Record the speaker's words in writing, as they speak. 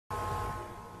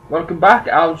Welcome back.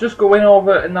 I was just going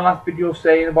over in the last video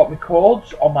saying about my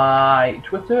codes on my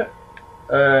Twitter.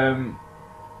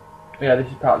 Yeah, this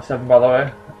is part 7 by the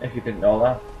way, if you didn't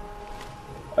know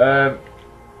that.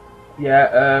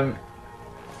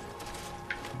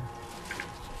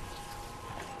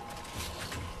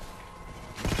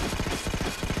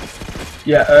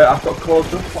 Yeah, I've got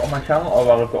codes up on my channel, or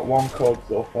well, I've got one code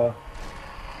so far.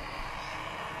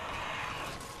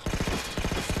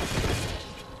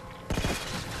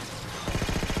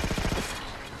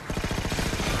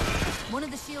 One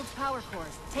of the shield's power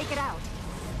cores. Take it out.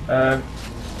 I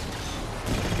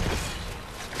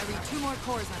read 2 more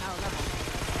cores on our level.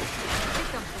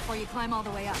 Take them before you climb all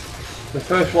the way up. The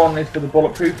first one is for the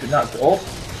bulletproof, and that's up.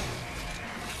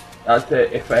 That's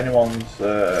it, if anyone's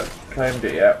claimed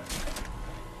it yet.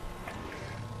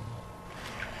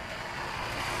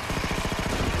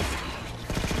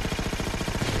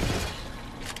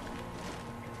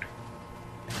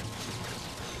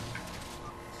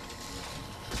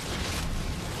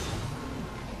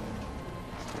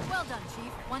 Well done,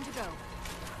 Chief. 1 to go.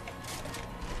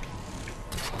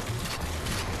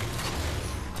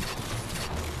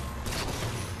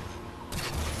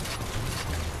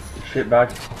 Shit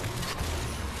bag.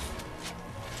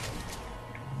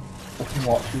 Fucking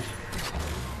watches.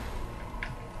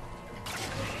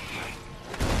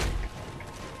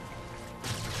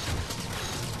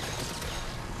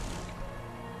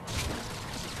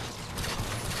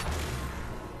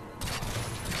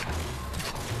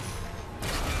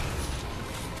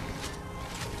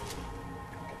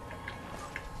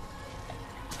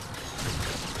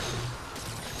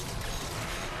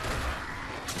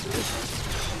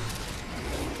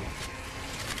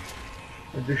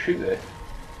 Did you shoot this?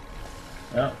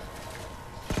 Yeah.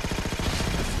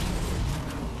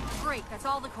 Great, that's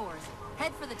all the cores.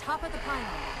 Head for the top of the pylon.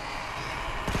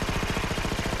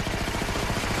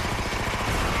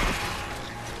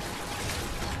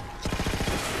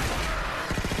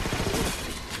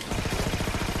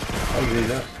 I'll do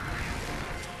that.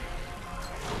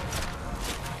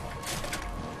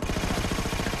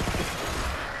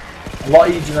 A lot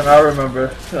easier than I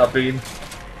remember I've been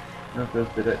when I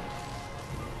first did it.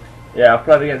 Yeah, I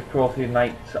played against Protein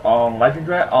Knights on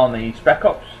Legendary, on the Spec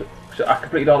Ops. So I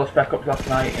completed all the Spec Ops last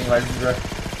night in Legendary.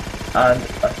 And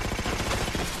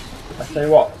I tell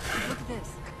you what, Look at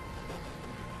this.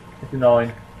 it's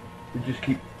annoying. They just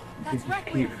keep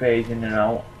phasing in and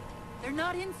out. They're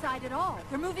not inside at all.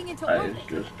 They're moving into That orbit. is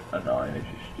just annoying, it's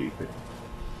just stupid.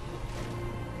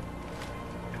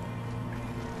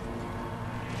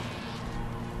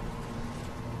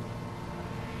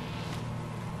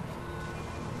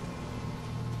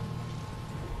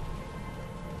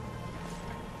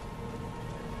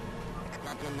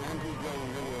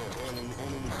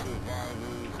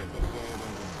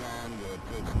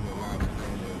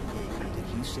 Did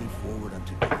he say forward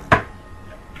unto God?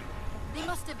 They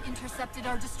must have intercepted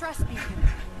our distress beacon.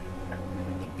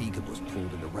 The beacon was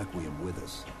pulled into Requiem with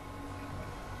us.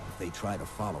 If they try to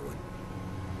follow it,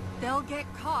 They'll get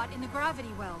caught in the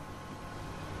gravity well.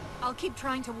 I'll keep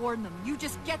trying to warn them. You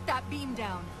just get that beam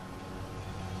down.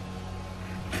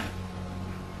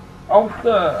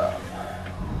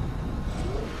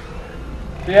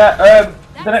 Yeah,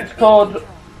 the next code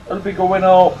will be going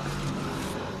up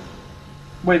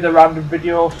with a random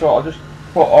video, so I'll just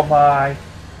put on my...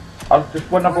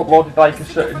 when I've uploaded like a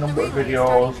certain number of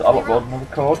videos, I'll upload another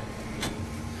code.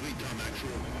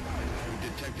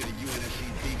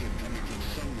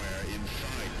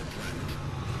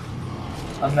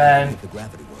 And then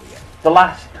the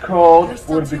last code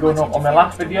will be going up on my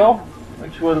last video,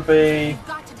 which will be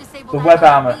the web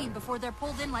armor. Before they're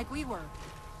pulled in like we were.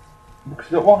 Because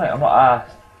I don't want it, I'm not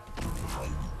asked.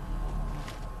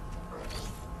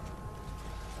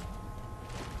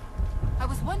 I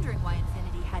was wondering why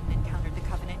Infinity hadn't encountered the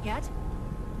Covenant yet.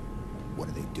 what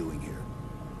are they doing here?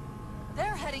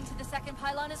 They're heading to the second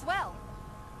pylon as well.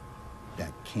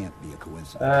 That can't be a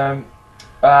coincidence.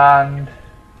 And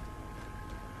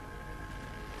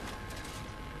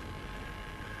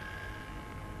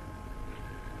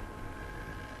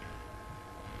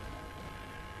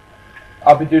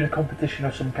I'll be doing a competition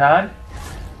of some kind,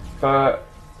 but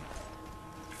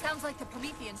Sounds like the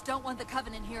Prometheans don't want the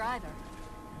Covenant here either.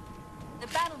 The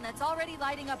BattleNet's already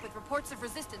lighting up with reports of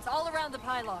resistance all around the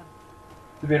pylon.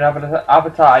 there'll be an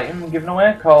avatar item given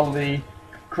away called the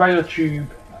Cryotube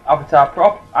Avatar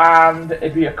Prop, and it'll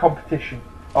be a competition.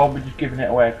 I'll be just giving it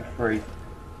away for free.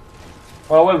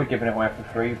 Well, I will be giving it away for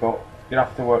free, but you'll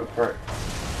have to work for it.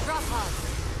 Drop pod.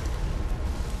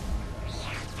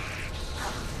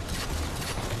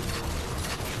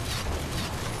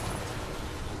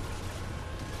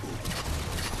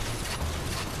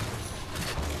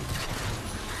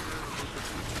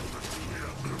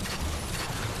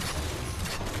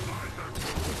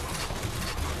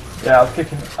 Yeah, I was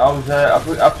kicking.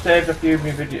 I've saved a few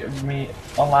of me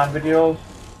online videos.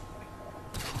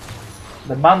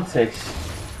 The Mantis.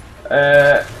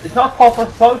 It's not as powerful as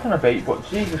I thought it was gonna be, but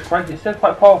Jesus Christ, it's still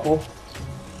quite powerful.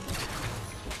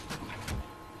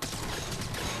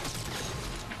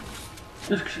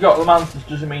 Just because you got the Mantis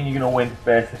doesn't mean you're gonna win,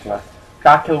 basically.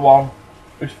 I killed one.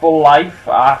 It was full life.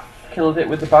 I killed it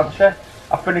with the Banshee.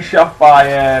 I finished it off by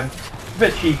a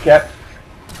bit cheeky.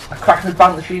 I cracked the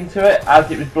Banshee into it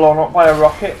as it was blown up by a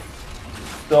rocket.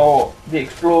 So the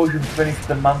explosion finished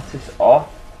the Mantis off.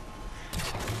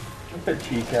 A bit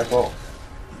cheeky, but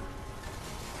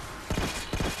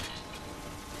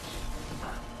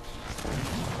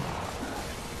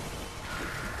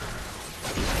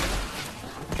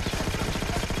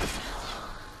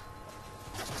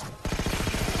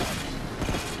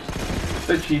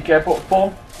bit cheeky, but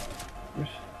fun. It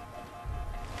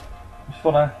was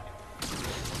funny.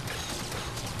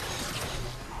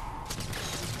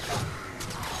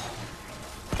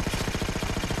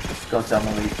 Goddamn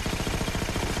elite.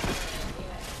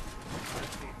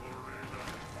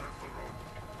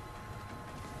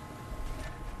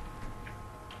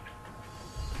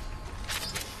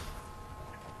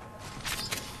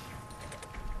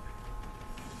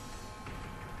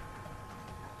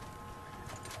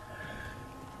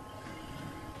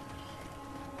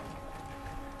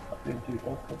 I've been too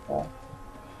bad so far.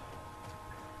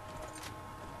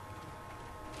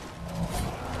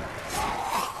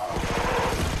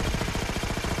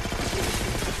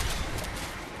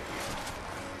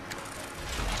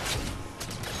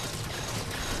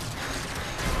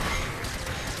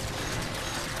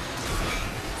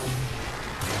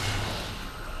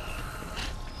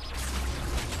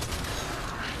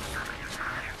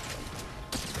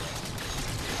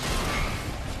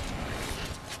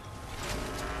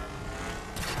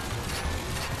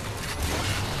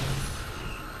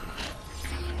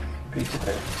 Piece of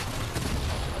it.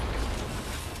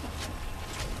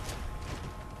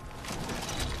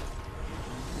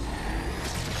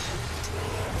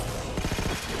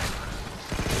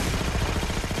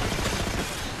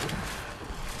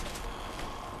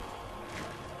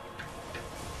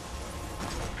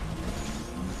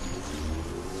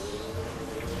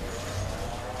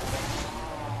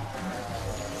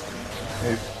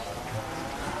 Move.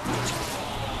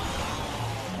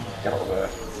 Get over there.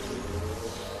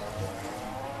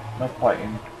 No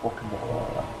fighting fucking before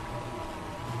like that.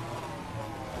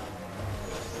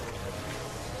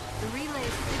 The relay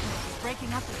signal is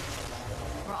breaking up again.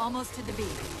 We're almost to the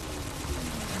beat.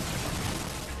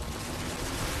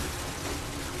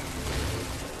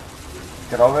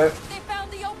 Get over it. They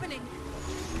found the opening.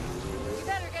 We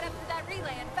better get up to that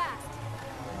relay and fast.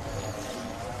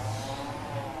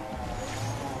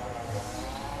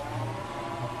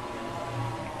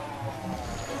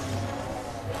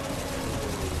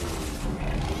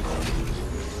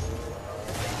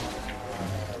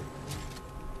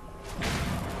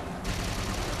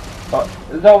 But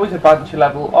there's always a Banshee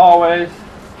level, always.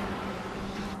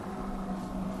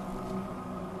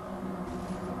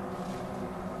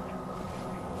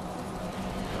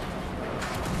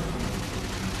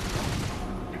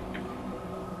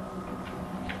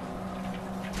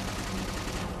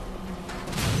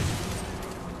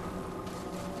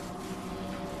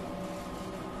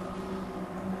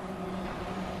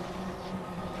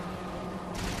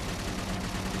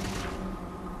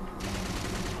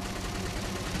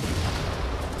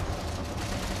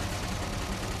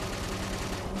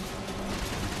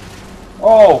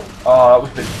 Oh! Oh, that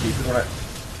was a bit stupid, wasn't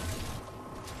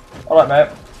it? Alright, mate.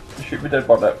 Just shoot me dead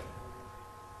body.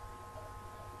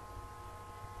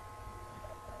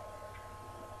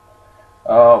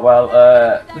 Oh, well,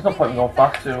 there's no point in going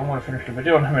fast, so I'm going to finish the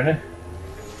video in a minute.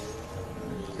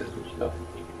 Just get some stuff.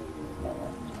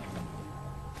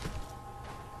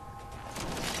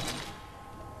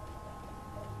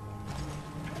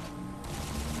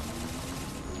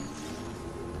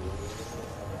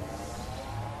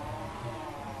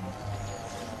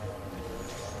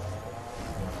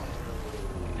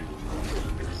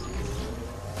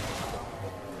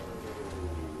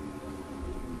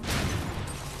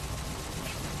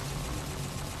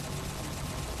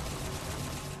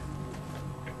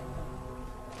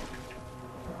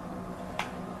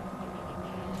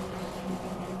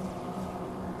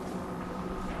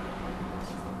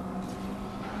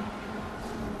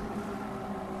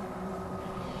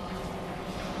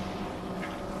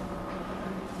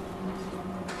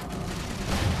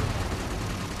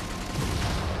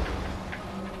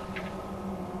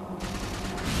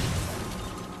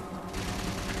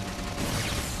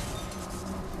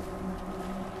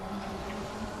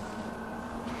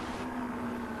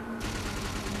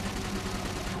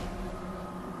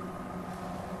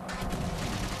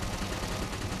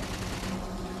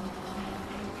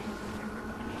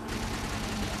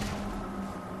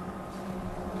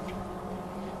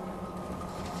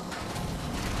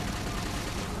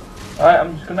 Alright,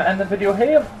 I'm just going to end the video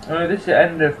here. This is the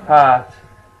end of part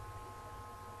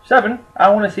 7. I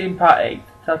want to see in part 8.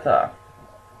 Ta-ta.